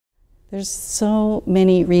There's so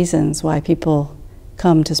many reasons why people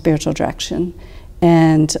come to spiritual direction,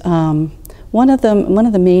 and one of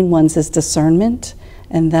the main ones is discernment,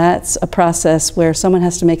 and that's a process where someone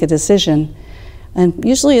has to make a decision, and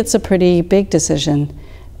usually it's a pretty big decision.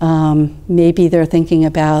 Maybe they're thinking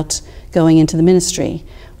about going into the ministry,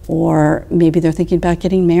 or maybe they're thinking about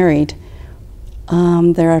getting married.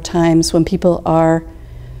 There are times when people are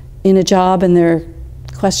in a job and they're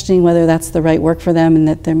questioning whether that's the right work for them and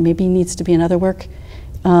that there maybe needs to be another work.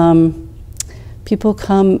 People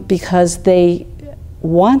come because they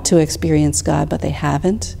want to experience God, but they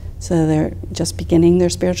haven't, so they're just beginning their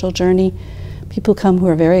spiritual journey. People come who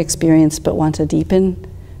are very experienced but want to deepen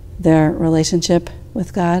their relationship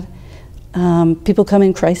with God. People come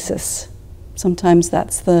in crisis. Sometimes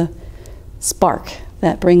that's the spark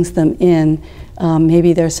that brings them in.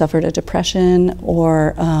 Maybe they've suffered a depression,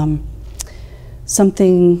 or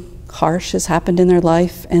something harsh has happened in their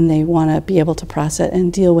life and they want to be able to process it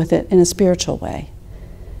and deal with it in a spiritual way.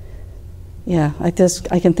 Yeah, I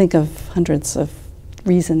can think of hundreds of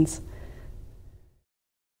reasons.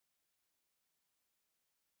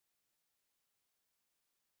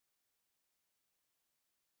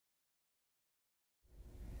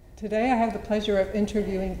 Today I have the pleasure of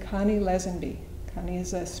interviewing Connie Lezenby. Connie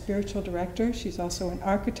is a spiritual director. She's also an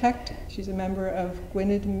architect. She's a member of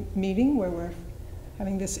Gwynedd meeting, where we're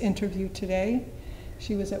having this interview today.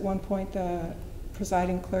 She was at one point the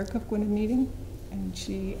presiding clerk of Gwynedd meeting, and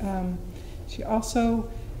she also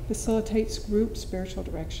facilitates group spiritual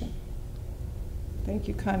direction. Thank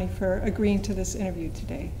you, Connie, for agreeing to this interview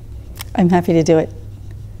today. I'm happy to do it.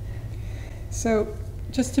 So,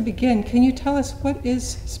 just to begin, can you tell us what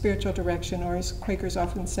is spiritual direction, or as Quakers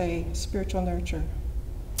often say, spiritual nurture?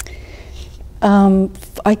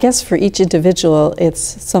 I guess for each individual it's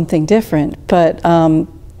something different, but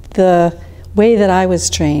the way that I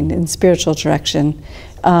was trained in spiritual direction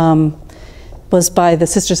was by the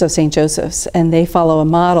Sisters of St. Joseph's, and they follow a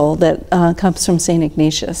model that comes from St.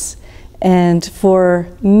 Ignatius. And for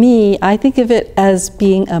me, I think of it as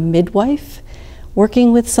being a midwife,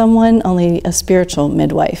 working with someone, only a spiritual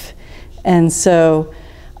midwife. And so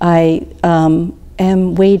I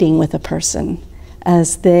am waiting with a person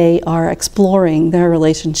as they are exploring their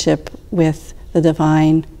relationship with the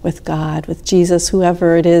divine, with God, with Jesus,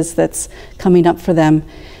 whoever it is that's coming up for them.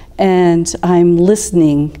 And I'm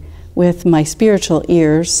listening with my spiritual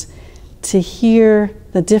ears to hear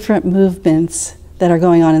the different movements that are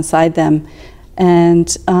going on inside them, and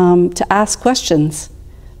to ask questions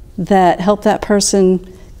that help that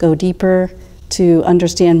person go deeper, to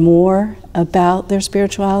understand more about their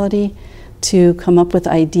spirituality, to come up with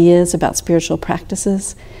ideas about spiritual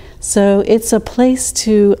practices. So it's a place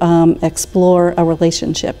to explore a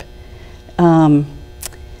relationship.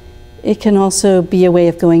 It can also be a way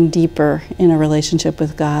of going deeper in a relationship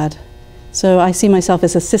with God. So I see myself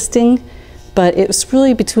as assisting, but it's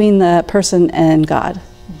really between the person and God.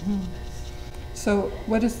 Mm-hmm. So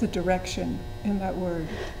what does the direction in that word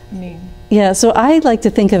mean? Yeah, so I like to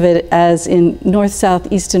think of it as in north,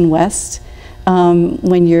 south, east, and west.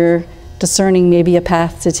 When you're discerning maybe a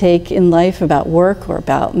path to take in life about work or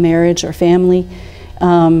about marriage or family,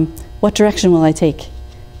 what direction will I take?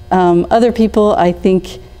 Other people, I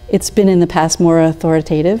think it's been in the past more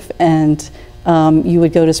authoritative, and you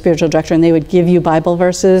would go to spiritual director and they would give you Bible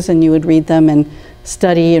verses and you would read them and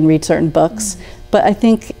study and read certain books. Mm-hmm. But I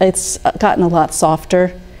think it's gotten a lot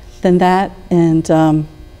softer than that, and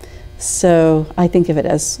so I think of it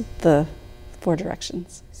as the 4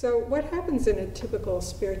 directions. So what happens in a typical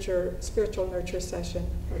spiritual nurture session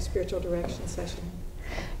or spiritual direction session?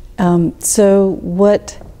 So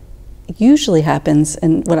what usually happens,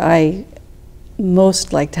 and what I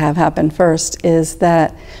most like to have happen first, is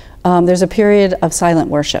that there's a period of silent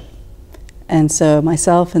worship. And so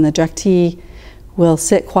myself and the directee will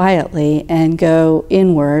sit quietly and go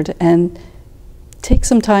inward and take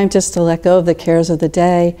some time just to let go of the cares of the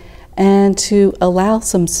day and to allow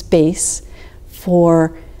some space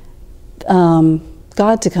for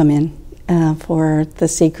God to come in, for the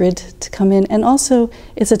sacred to come in. And also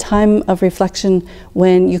it's a time of reflection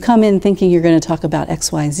when you come in thinking you're going to talk about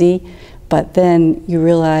X, Y, Z, but then you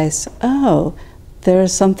realize, oh,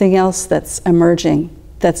 there's something else that's emerging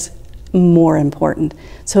that's more important.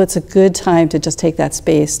 So it's a good time to just take that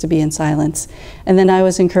space to be in silence. And then I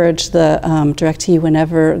always encourage the directee,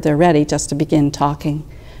 whenever they're ready, just to begin talking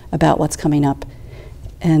about what's coming up.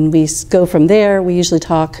 And we go from there. We usually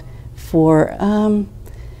talk for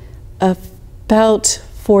about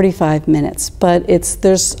 45 minutes, but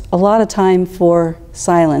there's a lot of time for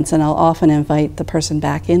silence, and I'll often invite the person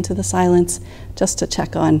back into the silence just to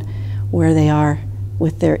check on where they are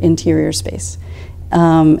with their interior space.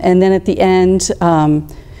 And then at the end,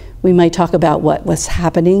 we might talk about what was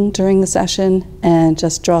happening during the session and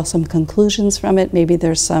just draw some conclusions from it. Maybe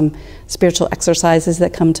there's some spiritual exercises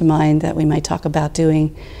that come to mind that we might talk about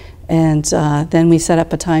doing. And then we set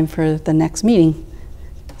up a time for the next meeting.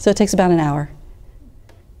 So it takes about an hour.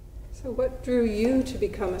 So what drew you to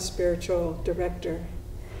become a spiritual director?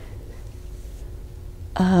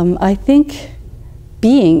 I think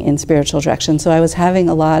being in spiritual direction. So I was having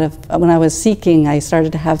a lot of, when I was seeking, I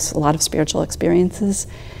started to have a lot of spiritual experiences.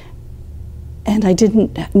 And I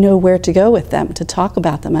didn't know where to go with them, to talk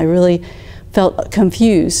about them. I really felt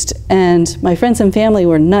confused. And my friends and family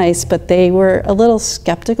were nice, but they were a little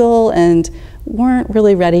skeptical and weren't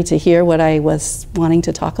really ready to hear what I was wanting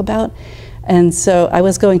to talk about. And so I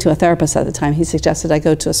was going to a therapist at the time. He suggested I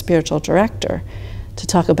go to a spiritual director to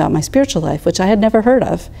talk about my spiritual life, which I had never heard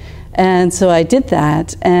of. And so I did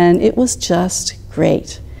that, and it was just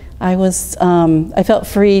great. I felt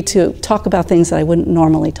free to talk about things that I wouldn't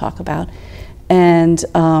normally talk about. And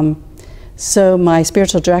so my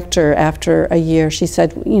spiritual director, after a year, she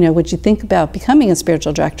said, would you think about becoming a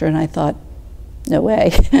spiritual director? And I thought, no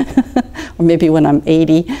way, or maybe when I'm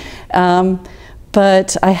 80.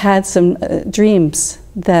 But I had some dreams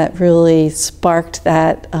that really sparked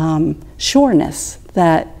that sureness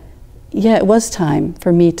that, yeah, it was time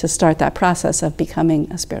for me to start that process of becoming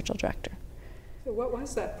a spiritual director. So what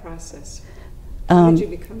was that process? How did you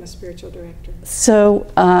become a spiritual director? So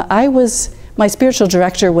my spiritual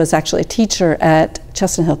director was actually a teacher at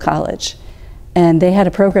Chestnut Hill College. And they had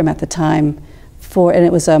a program at the time and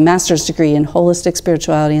it was a master's degree in holistic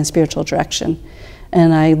spirituality and spiritual direction.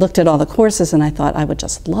 And I looked at all the courses and I thought I would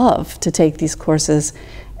just love to take these courses.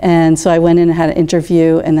 And so I went in and had an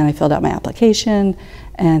interview, and then I filled out my application.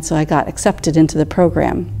 And so I got accepted into the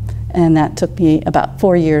program. And that took me about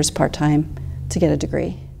 4 years part-time to get a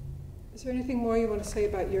degree. Is there anything more you want to say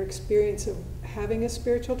about your experience of having a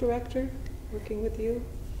spiritual director working with you?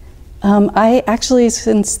 I actually,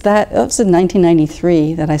 since that was in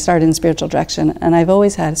 1993 that I started in spiritual direction, and I've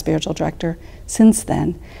always had a spiritual director since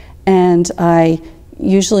then. And I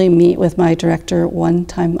usually meet with my director one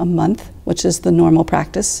time a month, which is the normal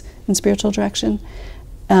practice in spiritual direction.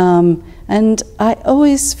 And I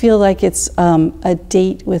always feel like it's a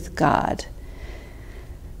date with God.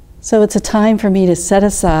 So it's a time for me to set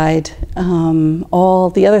aside all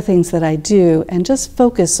the other things that I do and just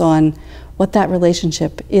focus on what that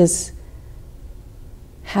relationship is,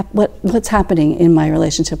 what's happening in my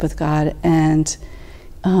relationship with God, and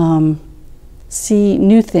see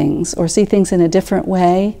new things or see things in a different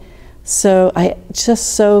way. So I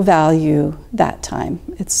just so value that time.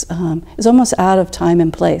 It's almost out of time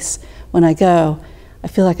and place. When I go, I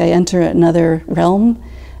feel like I enter another realm,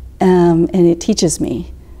 and it teaches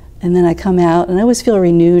me. And then I come out, and I always feel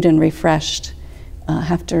renewed and refreshed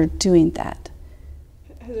after doing that.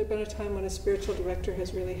 Has there been a time when a spiritual director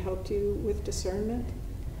has really helped you with discernment?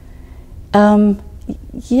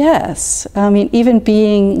 Yes. I mean, even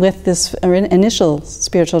being with this initial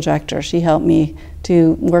spiritual director, she helped me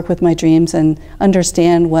to work with my dreams and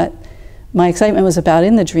understand what my excitement was about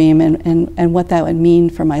in the dream and what that would mean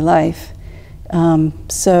for my life.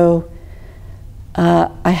 So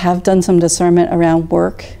I have done some discernment around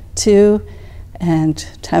work too, and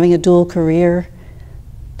having a dual career.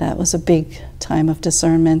 That was a big time of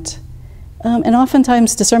discernment. And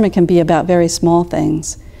oftentimes discernment can be about very small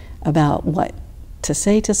things, about what to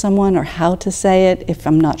say to someone or how to say it if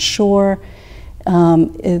I'm not sure.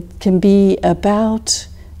 It can be about,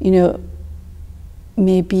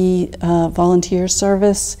 maybe volunteer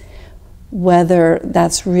service, whether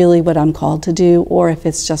that's really what I'm called to do or if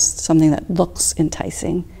it's just something that looks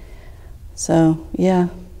enticing. So, yeah,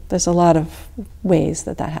 there's a lot of ways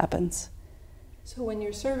that happens. So when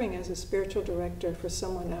you're serving as a spiritual director for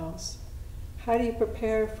someone else, how do you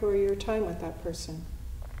prepare for your time with that person?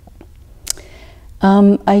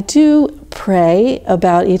 I do pray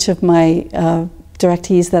about each of my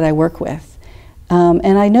directees that I work with.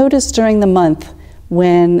 And I notice during the month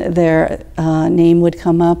when their name would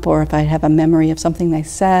come up or if I have a memory of something they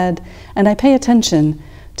said, and I pay attention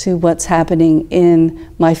to what's happening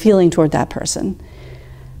in my feeling toward that person.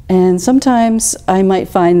 And sometimes I might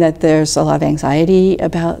find that there's a lot of anxiety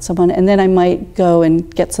about someone, and then I might go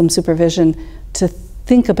and get some supervision to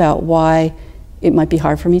think about why it might be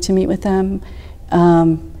hard for me to meet with them.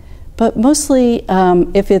 But mostly,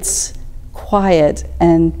 if it's quiet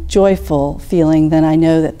and joyful feeling, then I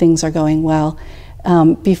know that things are going well.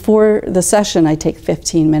 Before the session, I take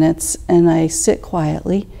 15 minutes and I sit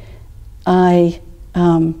quietly. I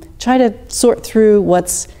try to sort through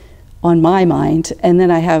what's on my mind, and then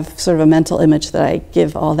I have sort of a mental image that I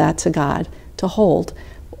give all that to God to hold.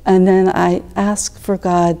 And then I ask for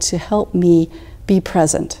God to help me be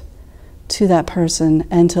present to that person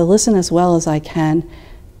and to listen as well as I can,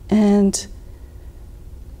 and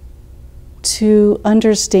to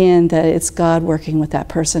understand that it's God working with that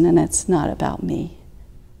person and it's not about me.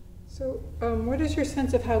 So what is your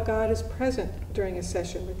sense of how God is present during a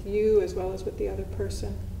session with you as well as with the other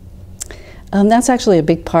person? That's actually a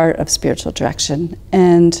big part of spiritual direction.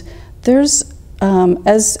 And there's,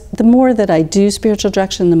 as the more that I do spiritual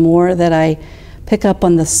direction, the more that I pick up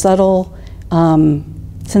on the subtle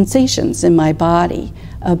sensations in my body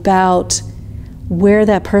about where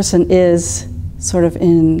that person is sort of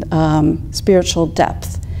in spiritual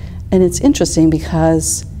depth. And it's interesting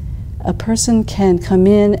because a person can come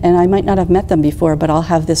in, and I might not have met them before, but I'll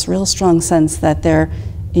have this real strong sense that they're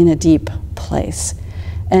in a deep place.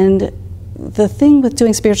 And the thing with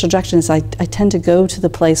doing spiritual direction is I tend to go to the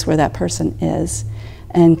place where that person is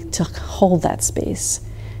and to hold that space.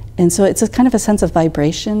 And so it's a kind of a sense of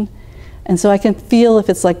vibration. And so I can feel if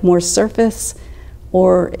it's like more surface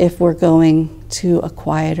or if we're going to a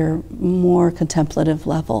quieter, more contemplative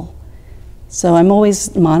level. So I'm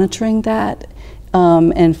always monitoring that.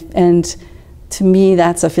 And to me,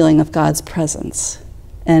 that's a feeling of God's presence.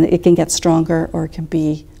 And it can get stronger or it can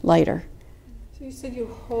be lighter. So you said you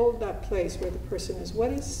hold that place where the person is.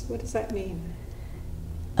 What does that mean?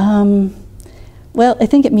 Well, I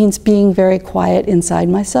think it means being very quiet inside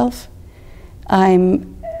myself.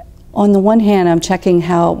 On the one hand, I'm checking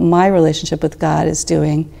how my relationship with God is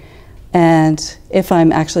doing, and if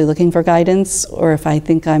I'm actually looking for guidance, or if I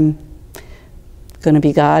think I'm going to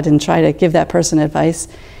be God and try to give that person advice.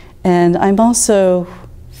 And I'm also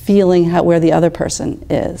feeling where the other person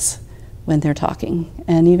is when they're talking,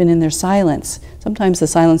 and even in their silence. Sometimes the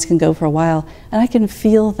silence can go for a while, and I can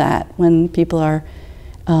feel that when people are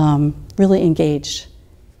really engaged.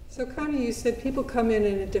 So Connie, you said people come in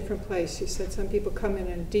a different place. You said some people come in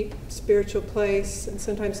a deep spiritual place, and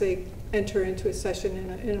sometimes they enter into a session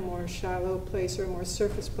in a more shallow place or a more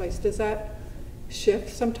surface place. Does that shift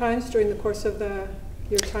sometimes during the course of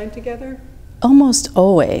your time together? Almost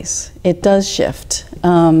always. It does shift.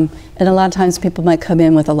 And a lot of times people might come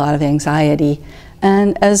in with a lot of anxiety.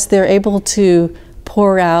 And as they're able to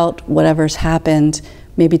pour out whatever's happened,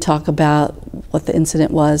 maybe talk about what the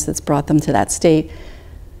incident was that's brought them to that state,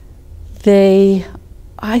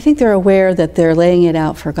 I think they're aware that they're laying it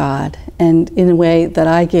out for God. And in a way that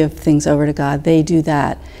I give things over to God, they do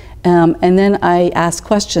that. And then I ask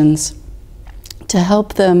questions to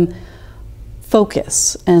help them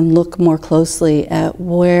focus and look more closely at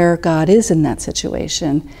where God is in that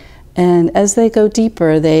situation. And as they go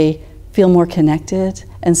deeper, they feel more connected.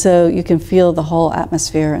 And so you can feel the whole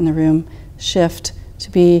atmosphere in the room shift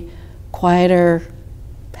to be quieter,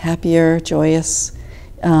 happier, joyous.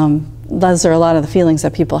 Those are a lot of the feelings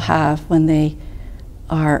that people have when they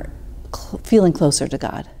are feeling closer to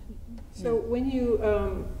God. So when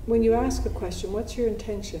you ask a question, what's your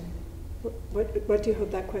intention? What do you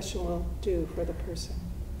hope that question will do for the person?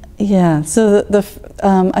 Yeah, so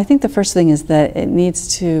I think the first thing is that it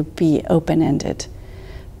needs to be open-ended,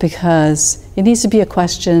 because it needs to be a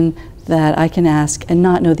question that I can ask and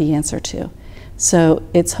not know the answer to. So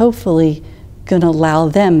it's hopefully going to allow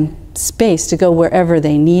them space to go wherever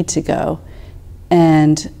they need to go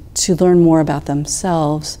and to learn more about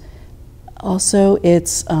themselves. Also,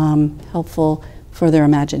 it's helpful for their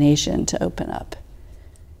imagination to open up.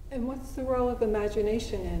 And what's the role of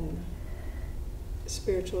imagination in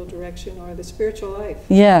spiritual direction or the spiritual life?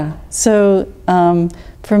 Yeah, so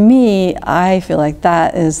for me, I feel like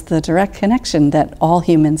that is the direct connection that all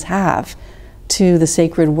humans have to the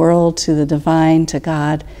sacred world, to the divine, to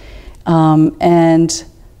God. And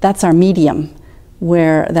that's our medium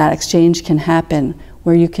where that exchange can happen,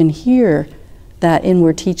 where you can hear that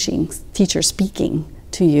inward teacher speaking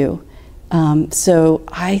to you. So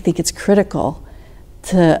I think it's critical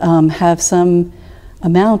to have some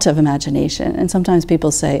amount of imagination. And sometimes people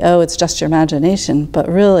say, oh, it's just your imagination, but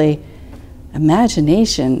really,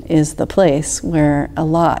 imagination is the place where a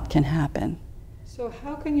lot can happen. So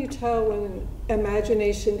how can you tell when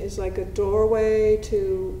imagination is like a doorway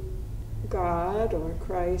to God or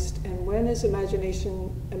Christ, and when is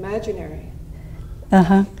imagination imaginary?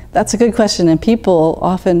 That's a good question. And people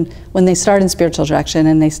often, when they start in spiritual direction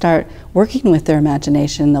and they start working with their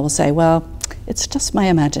imagination, they will say, well, it's just my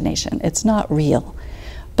imagination. It's not real.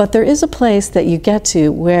 But there is a place that you get to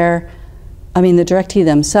where, the directee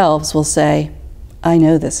themselves will say, I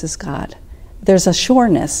know this is God. There's a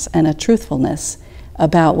sureness and a truthfulness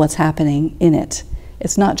about what's happening in it.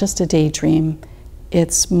 It's not just a daydream.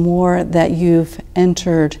 It's more that you've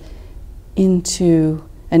entered into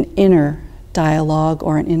an inner dialogue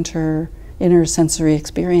or an inner sensory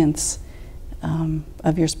experience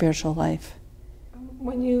of your spiritual life.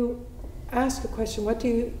 When you ask a question,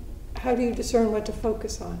 how do you discern what to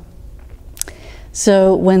focus on?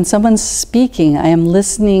 So when someone's speaking, I am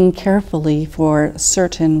listening carefully for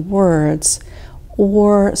certain words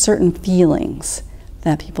or certain feelings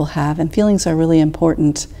that people have. And feelings are really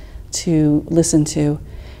important to listen to.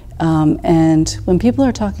 And when people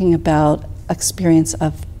are talking about experience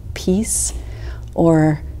of peace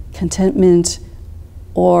or contentment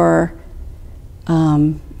or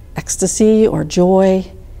ecstasy or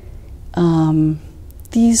joy,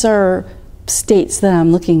 these are states that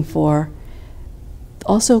I'm looking for.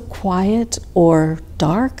 Also quiet or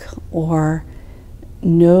dark or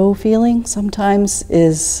no feeling sometimes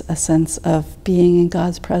is a sense of being in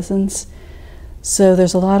God's presence. So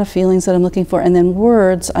there's a lot of feelings that I'm looking for. And then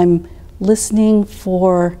words, I'm listening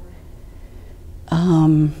for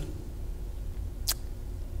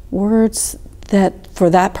words that for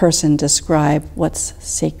that person describe what's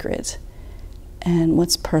sacred and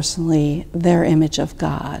what's personally their image of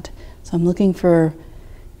God. So I'm looking for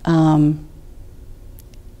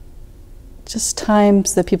just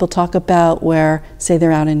times that people talk about where, say,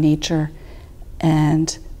 they're out in nature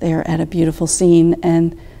and they're at a beautiful scene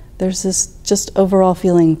and there's this just overall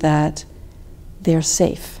feeling that they're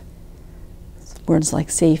safe. Words like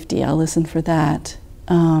safety, I'll listen for that.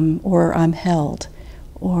 Or I'm held,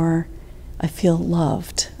 or I feel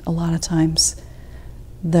loved. A lot of times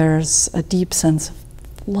there's a deep sense of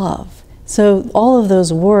love. So all of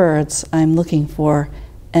those words I'm looking for,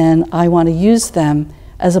 and I want to use them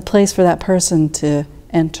as a place for that person to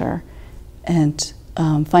enter and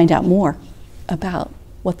find out more about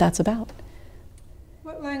what that's about.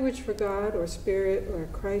 What language for God or Spirit or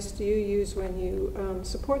Christ do you use when you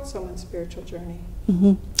support someone's spiritual journey?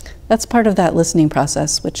 Mm-hmm. That's part of that listening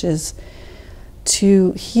process, which is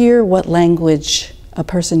to hear what language a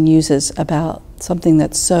person uses about something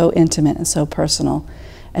that's so intimate and so personal.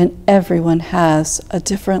 And everyone has a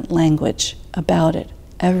different language about it,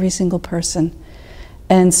 every single person.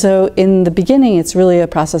 And so in the beginning, it's really a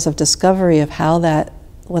process of discovery of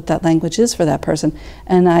what that language is for that person.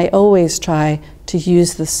 And I always try to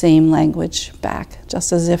use the same language back,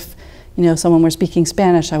 just as if, someone were speaking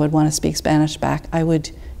Spanish, I would want to speak Spanish back. I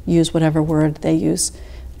would use whatever word they use.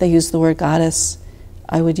 If they use the word goddess,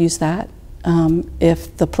 I would use that.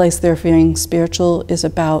 If the place they're feeling spiritual is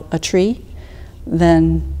about a tree,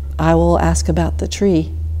 then I will ask about the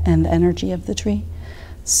tree and the energy of the tree.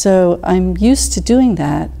 So I'm used to doing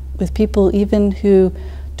that with people even who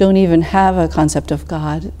don't even have a concept of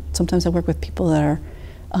God. Sometimes I work with people that are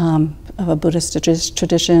of a Buddhist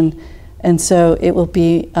tradition, and so it will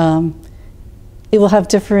have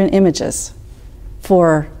different images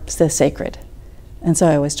for the sacred, and so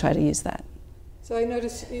I always try to use that. So I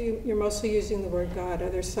notice you're mostly using the word God. Are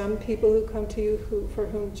there some people who come to you for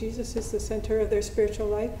whom Jesus is the center of their spiritual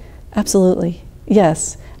life? Absolutely,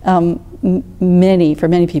 yes. For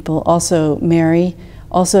many people, also Mary,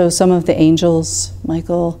 also some of the angels,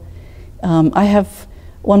 Michael. I have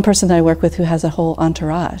one person that I work with who has a whole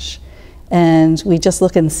entourage, and we just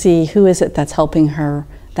look and see who is it that's helping her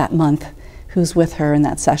that month, who's with her in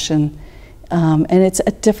that session. And it's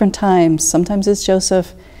at different times. Sometimes it's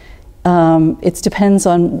Joseph. It depends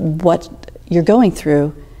on what you're going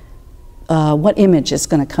through, what image is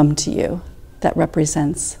going to come to you that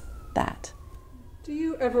represents that. Do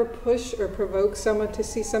you ever push or provoke someone to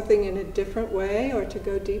see something in a different way or to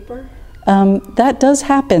go deeper? That does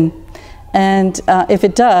happen. And if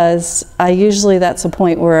it does, that's a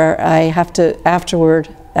point where I have to,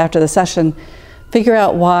 after the session, figure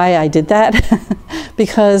out why I did that.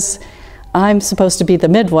 Because I'm supposed to be the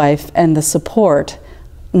midwife and the support,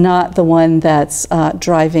 not the one that's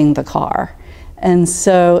driving the car. And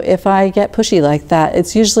so if I get pushy like that,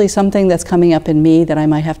 it's usually something that's coming up in me that I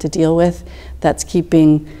might have to deal with that's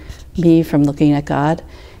keeping me from looking at God.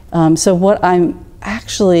 So what I'm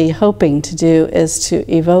actually hoping to do is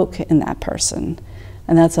to evoke in that person,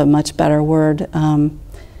 and that's a much better word,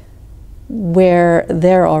 where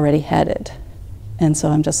they're already headed. And so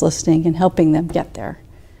I'm just listening and helping them get there.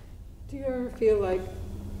 Do you ever feel like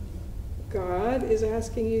God is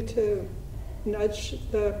asking you to nudge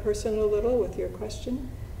the person a little with your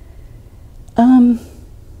question?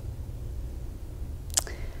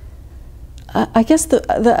 I guess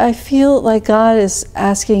I feel like God is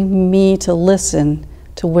asking me to listen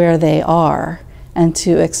to where they are and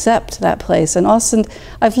to accept that place. And also,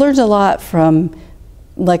 I've learned a lot from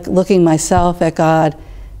looking myself at God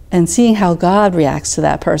and seeing how God reacts to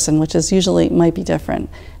that person, which is usually might be different.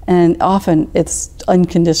 And often it's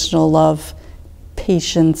unconditional love,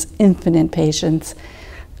 patience, infinite patience.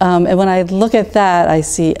 And when I look at that, I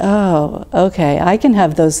see, oh, okay, I can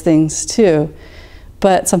have those things too,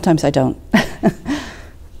 but sometimes I don't.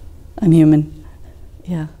 I'm human.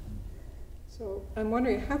 Yeah. So I'm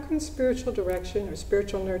wondering, how can spiritual direction or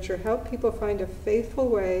spiritual nurture help people find a faithful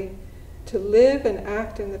way to live and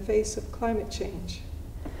act in the face of climate change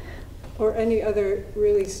or any other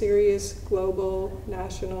really serious global,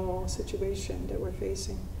 national situation that we're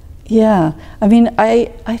facing? Yeah, I mean,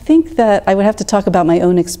 I think that I would have to talk about my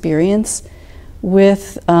own experience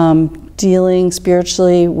with dealing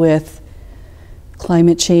spiritually with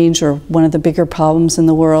climate change, or one of the bigger problems in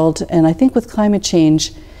the world. And I think with climate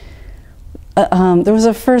change, there was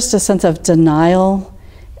a sense of denial,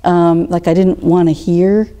 like I didn't want to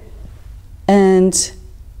hear. And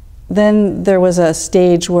then there was a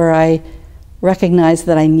stage where I recognized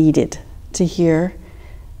that I needed to hear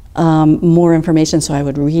more information, so I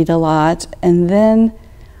would read a lot. And then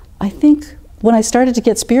I think when I started to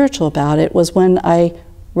get spiritual about it was when I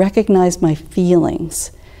recognized my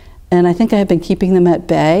feelings. And I think I have been keeping them at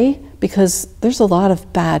bay because there's a lot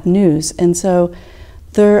of bad news. And so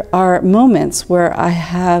there are moments where I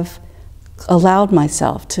have allowed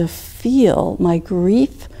myself to feel my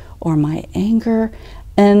grief or my anger.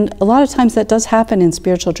 And a lot of times that does happen in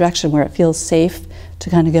spiritual direction, where it feels safe to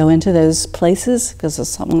kind of go into those places because there's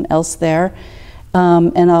someone else there.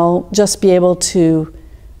 And I'll just be able to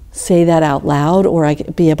say that out loud, or I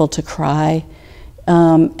be able to cry.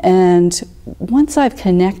 And once I've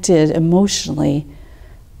connected emotionally,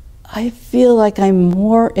 I feel like I'm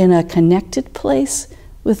more in a connected place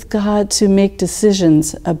with God to make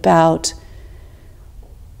decisions about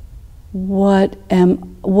what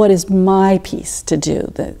is my piece to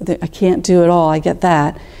do. I can't do it all, I get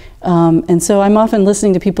that. And so I'm often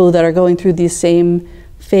listening to people that are going through these same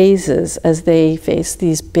phases as they face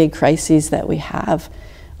these big crises that we have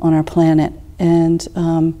on our planet. And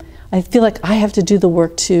I feel like I have to do the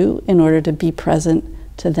work too in order to be present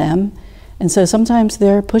to them. And so sometimes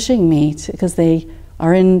they're pushing me because they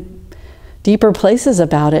are in deeper places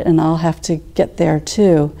about it, and I'll have to get there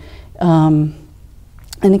too. And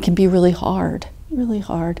it can be really hard, really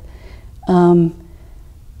hard. And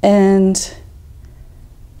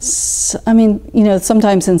so, I mean, you know,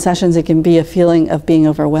 sometimes in sessions it can be a feeling of being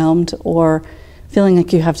overwhelmed or feeling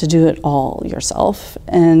like you have to do it all yourself.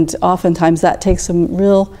 And oftentimes that takes some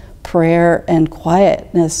real prayer and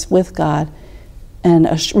quietness with God and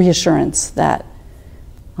a reassurance that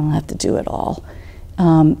I don't have to do it all.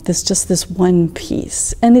 There's just this one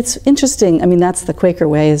piece. And it's interesting, I mean, that's the Quaker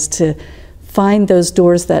way, is to find those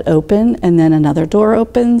doors that open and then another door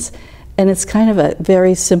opens. And it's kind of a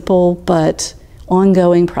very simple but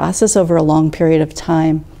ongoing process over a long period of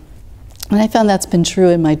time. And I found that's been true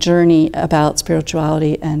in my journey about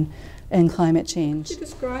spirituality and climate change. Could you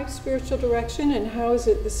describe spiritual direction, and how is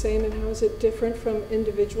it the same and how is it different from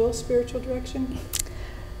individual spiritual direction?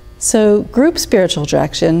 So group spiritual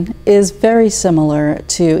direction is very similar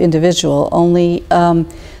to individual, only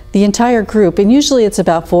the entire group, and usually it's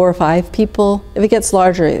about 4 or 5 people. If it gets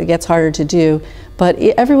larger, it gets harder to do, but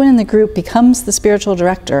everyone in the group becomes the spiritual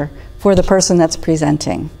director for the person that's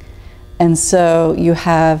presenting. And so you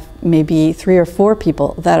have maybe 3 or 4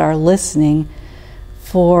 people that are listening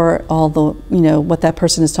for all the, you know, what that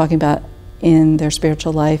person is talking about in their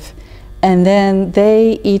spiritual life. And then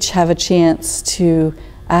they each have a chance to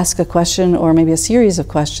ask a question or maybe a series of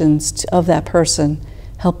questions of that person,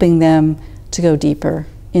 helping them to go deeper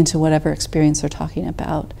into whatever experience they're talking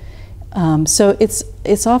about. So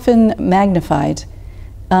it's often magnified,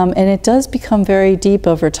 and it does become very deep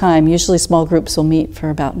over time. Usually small groups will meet for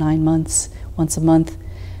about 9 months, once a month,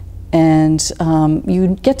 and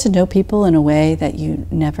you get to know people in a way that you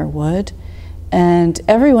never would. And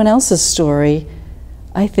everyone else's story,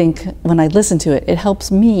 I think, when I listen to it, it helps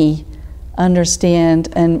me understand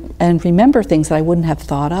and remember things that I wouldn't have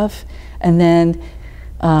thought of, and then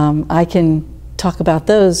I can talk about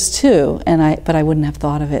those too, but I wouldn't have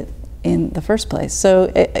thought of it in the first place. So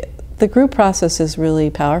the group process is really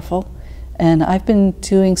powerful, and I've been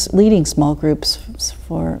leading small groups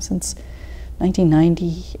since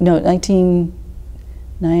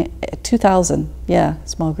 2000, yeah,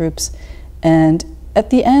 small groups. And at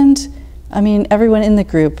the end, I mean, everyone in the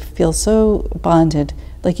group feels so bonded.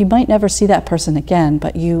 Like, you might never see that person again,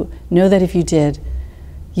 but you know that if you did,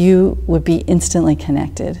 you would be instantly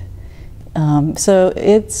connected. So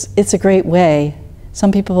it's a great way.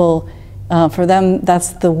 Some people, for them,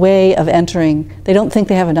 that's the way of entering. They don't think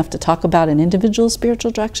they have enough to talk about in individual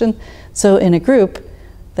spiritual direction. So in a group,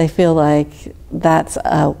 they feel like that's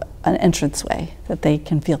an entranceway that they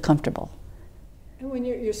can feel comfortable. And when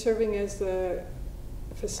you're serving as the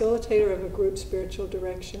facilitator of a group spiritual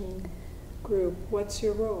direction group, what's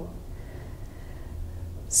your role?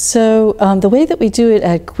 So the way that we do it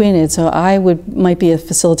at Gwynedd, so I might be a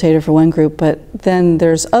facilitator for one group, but then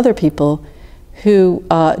there's other people who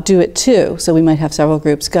do it too. So we might have several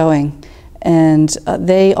groups going, and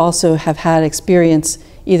they also have had experience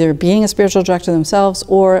either being a spiritual director themselves,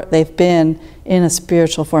 or they've been in a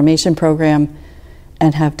spiritual formation program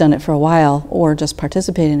and have done it for a while, or just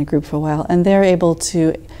participate in a group for a while, and they're able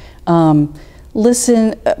to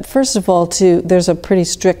listen, first of all, there's a pretty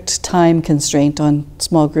strict time constraint on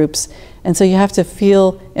small groups, and so you have to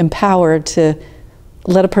feel empowered to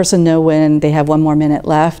let a person know when they have one more minute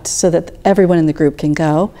left so that everyone in the group can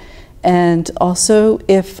go. And also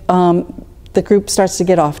if the group starts to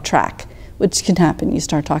get off track, which can happen, you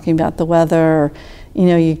start talking about the weather, or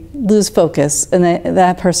you lose focus, and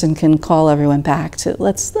that person can call everyone back to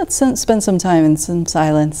let's spend some time in some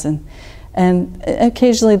silence. And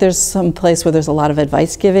occasionally there's some place where there's a lot of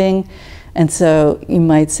advice giving, and so you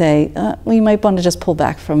might say, we might want to just pull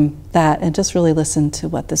back from that and just really listen to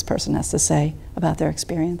what this person has to say about their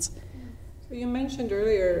experience. So you mentioned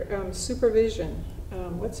earlier supervision.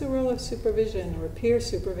 What's the role of supervision or peer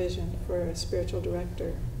supervision for a spiritual director,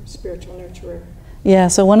 or spiritual nurturer? Yeah,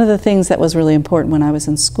 so one of the things that was really important when I was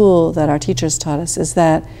in school that our teachers taught us is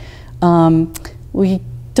that we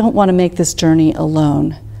don't want to make this journey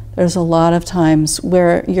alone. There's a lot of times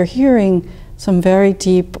where you're hearing some very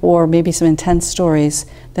deep or maybe some intense stories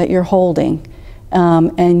that you're holding,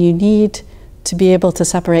 and you need to be able to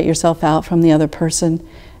separate yourself out from the other person,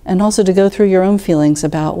 and also to go through your own feelings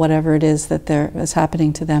about whatever it is that is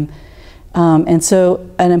happening to them. And so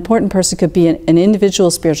an important person could be an individual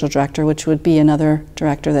spiritual director, which would be another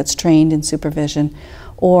director that's trained in supervision,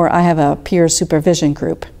 or I have a peer supervision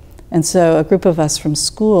group. And so a group of us from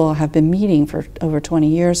school have been meeting for over 20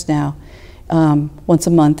 years now, once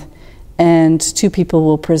a month, and two people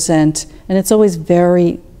will present, and it's always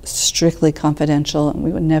very strictly confidential, and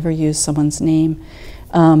we would never use someone's name,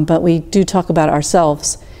 but we do talk about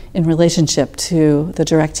ourselves in relationship to the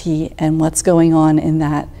directee and what's going on in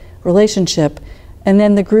that relationship. And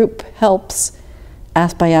then the group helps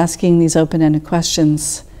by asking these open-ended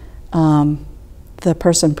questions, the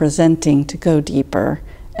person presenting to go deeper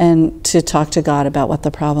and to talk to God about what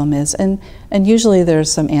the problem is. And usually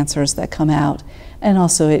there's some answers that come out, and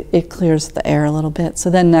also it clears the air a little bit. So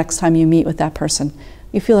then next time you meet with that person,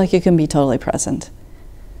 you feel like you can be totally present.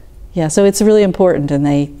 Yeah, so it's really important, and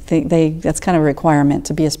that's kind of a requirement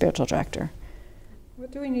to be a spiritual director.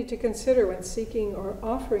 What do we need to consider when seeking or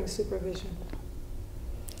offering supervision?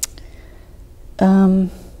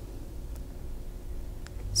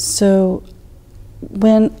 So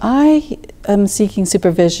when I am seeking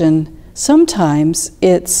supervision, sometimes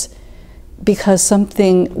it's because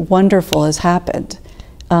something wonderful has happened.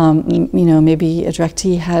 Maybe a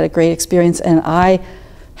directee had a great experience, and I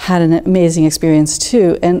had an amazing experience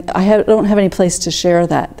too, and I don't have any place to share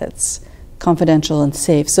that's confidential and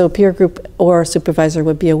safe. So a peer group or a supervisor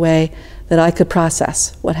would be a way that I could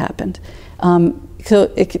process what happened.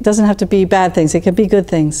 So it doesn't have to be bad things, it could be good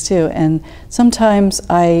things too. And sometimes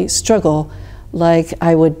I struggle, like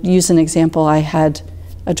I would use an example. I had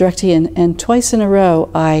a directee, and twice in a row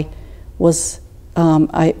the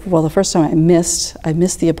first time I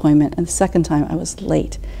missed the appointment, and the second time I was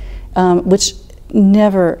late, which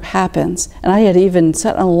never happens. And I had even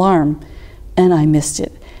set an alarm, and I missed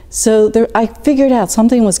it. So I figured out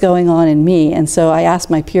something was going on in me, and so I asked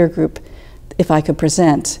my peer group if I could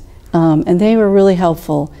present. And they were really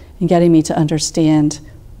helpful in getting me to understand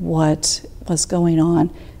what was going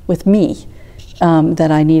on with me,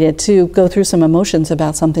 that I needed to go through some emotions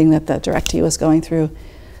about something that the directee was going through,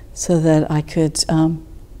 so that I could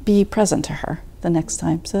be present to her the next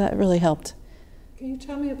time. So that really helped. Can you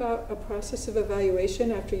tell me about a process of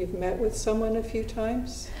evaluation after you've met with someone a few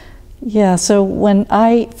times? Yeah, so when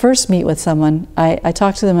I first meet with someone, I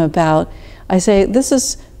talk to them about, I say,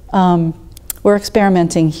 we're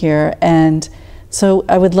experimenting here, and so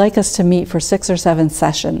I would like us to meet for 6 or 7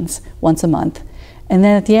 sessions once a month. And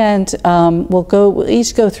then at the end, we'll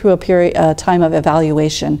each go through a time of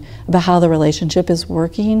evaluation about how the relationship is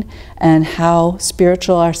working and how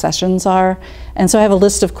spiritual our sessions are. And so I have a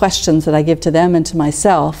list of questions that I give to them and to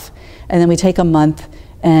myself, and then we take a month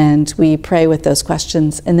and we pray with those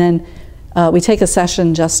questions. And then we take a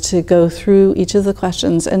session just to go through each of the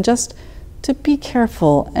questions and just to be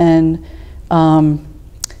careful and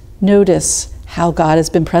notice how God has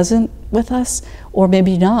been present with us, or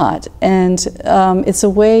maybe not. And it's a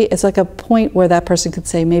way, it's like a point where that person could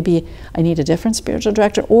say, maybe I need a different spiritual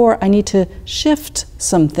director, or I need to shift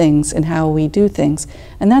some things in how we do things.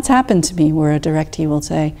 And that's happened to me, where a directee will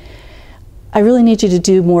say, I really need you to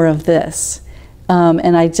do more of this.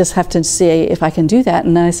 And I just have to see if I can do that.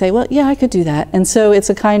 And then I say, well, yeah, I could do that. And so it's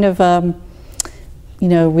a kind of,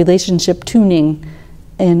 relationship tuning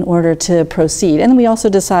in order to proceed. And then we also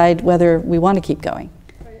decide whether we want to keep going.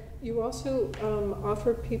 Right. You also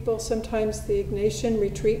offer people sometimes the Ignatian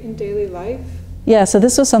retreat in daily life. Yeah, so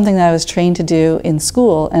this was something that I was trained to do in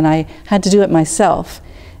school, and I had to do it myself.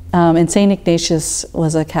 And St. Ignatius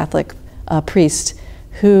was a Catholic priest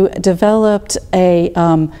who developed a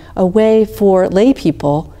way for lay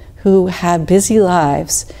people who had busy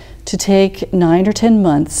lives to take 9 or 10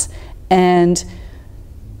 months and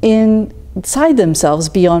inside themselves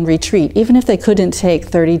be on retreat. Even if they couldn't take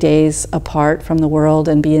 30 days apart from the world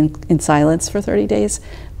and be in silence for 30 days,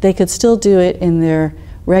 they could still do it in their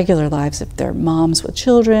regular lives if they're moms with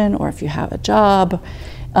children or if you have a job.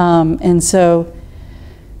 And so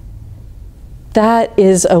that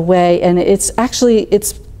is a way, and it's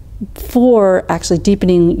for actually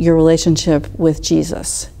deepening your relationship with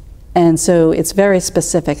Jesus. And so it's very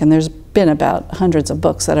specific, and there's been about hundreds of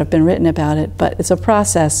books that have been written about it, but it's a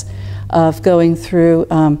process of going through,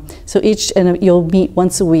 and you'll meet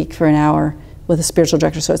once a week for an hour with a spiritual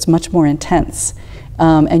director, so it's much more intense.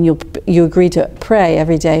 And you agree to pray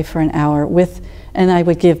every day for an hour and I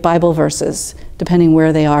would give Bible verses depending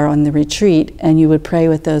where they are on the retreat, and you would pray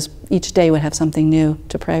with those. Each day would have something new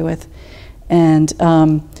to pray with. And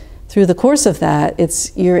through the course of that,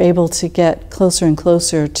 you're able to get closer and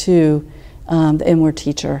closer to the inward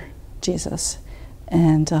teacher, Jesus.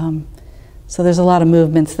 And so there's a lot of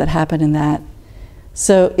movements that happen in that.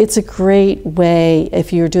 So it's a great way,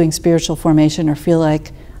 if you're doing spiritual formation or feel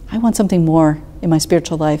like, I want something more in my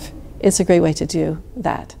spiritual life, it's a great way to do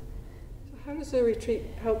that. How does the retreat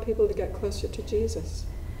help people to get closer to Jesus?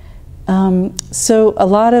 So a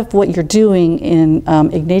lot of what you're doing in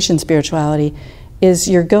Ignatian spirituality is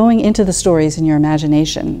you're going into the stories in your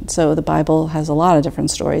imagination. So the Bible has a lot of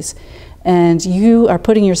different stories, and you are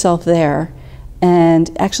putting yourself there and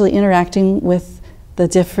actually interacting with the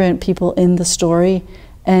different people in the story,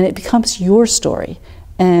 and it becomes your story.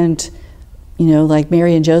 And like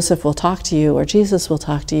Mary and Joseph will talk to you, or Jesus will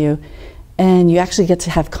talk to you, and you actually get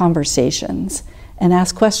to have conversations and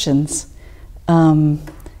ask questions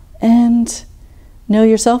and know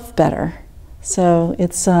yourself better. So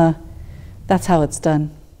that's how it's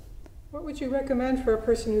done. What would you recommend for a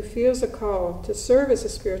person who feels a call to serve as a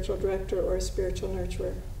spiritual director or a spiritual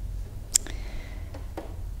nurturer?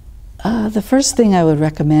 The first thing I would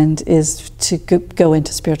recommend is to go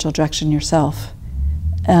into spiritual direction yourself,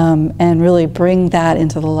 and really bring that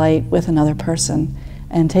into the light with another person,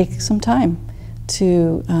 and take some time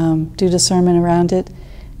to do discernment around it.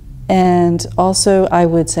 And also, I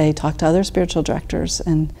would say, talk to other spiritual directors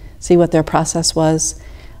and see what their process was.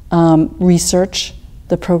 Research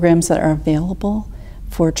the programs that are available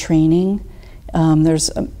for training. There's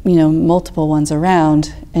multiple ones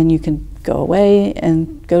around, and you can go away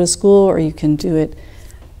and go to school, or you can do it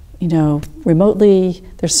remotely.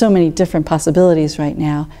 There's so many different possibilities right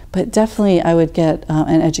now, but definitely I would get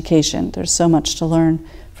an education. There's so much to learn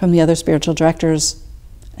from the other spiritual directors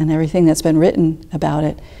and everything that's been written about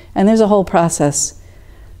it. And there's a whole process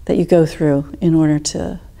that you go through in order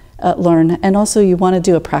to learn. And also you want to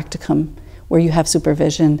do a practicum where you have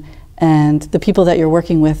supervision, and the people that you're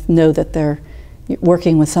working with know that they're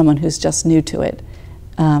working with someone who's just new to it.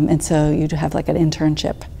 And so you do have like an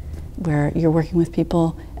internship where you're working with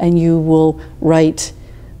people, and you will write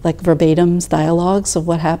like verbatims, dialogues of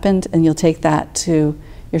what happened, and you'll take that to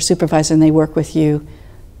your supervisor, and they work with you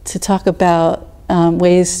to talk about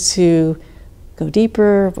ways to go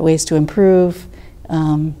deeper, ways to improve.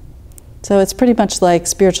 So it's pretty much like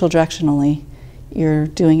spiritual direction, only you're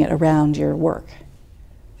doing it around your work.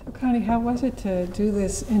 So Connie, how was it to do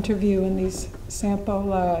this interview in these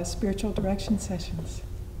sample spiritual direction sessions?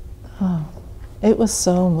 Oh, it was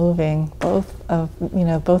so moving,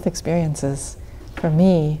 both experiences. For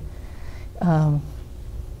me,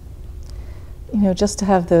 just to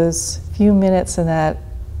have those few minutes and that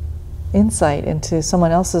insight into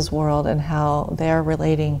someone else's world and how they're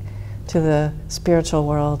relating to the spiritual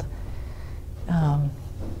world,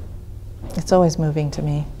 it's always moving to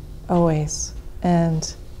me, always.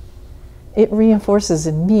 And it reinforces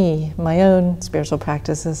in me my own spiritual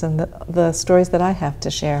practices and the stories that I have to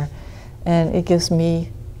share. And it gives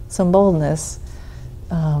me some boldness,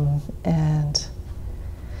 and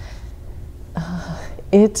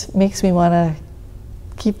it makes me want to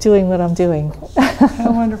keep doing what I'm doing.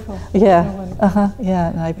 How wonderful. Yeah. How wonderful. Yeah,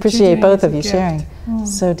 and I appreciate both of you gift. sharing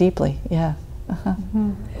so deeply. Yeah.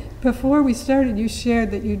 Before we started, you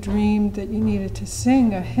shared that you dreamed that you needed to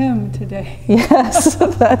sing a hymn today. Yes,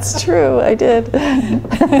 that's true. I did.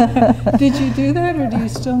 Did you do that, or do you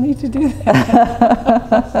still need to do that?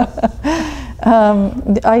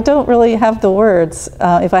 I don't really have the words.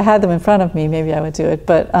 If I had them in front of me, maybe I would do it.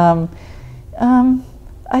 But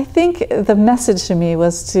I think the message to me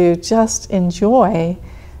was to just enjoy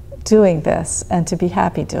doing this and to be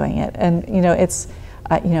happy doing it. And it's,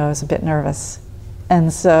 I was a bit nervous,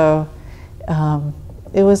 and so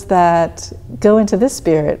it was that go into this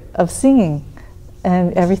spirit of singing,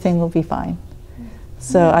 and everything will be fine.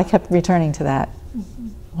 So I kept returning to that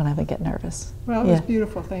when I would get nervous. Well, it was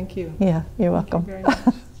beautiful. Thank you. Yeah, you're welcome. Thank you very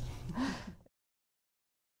much.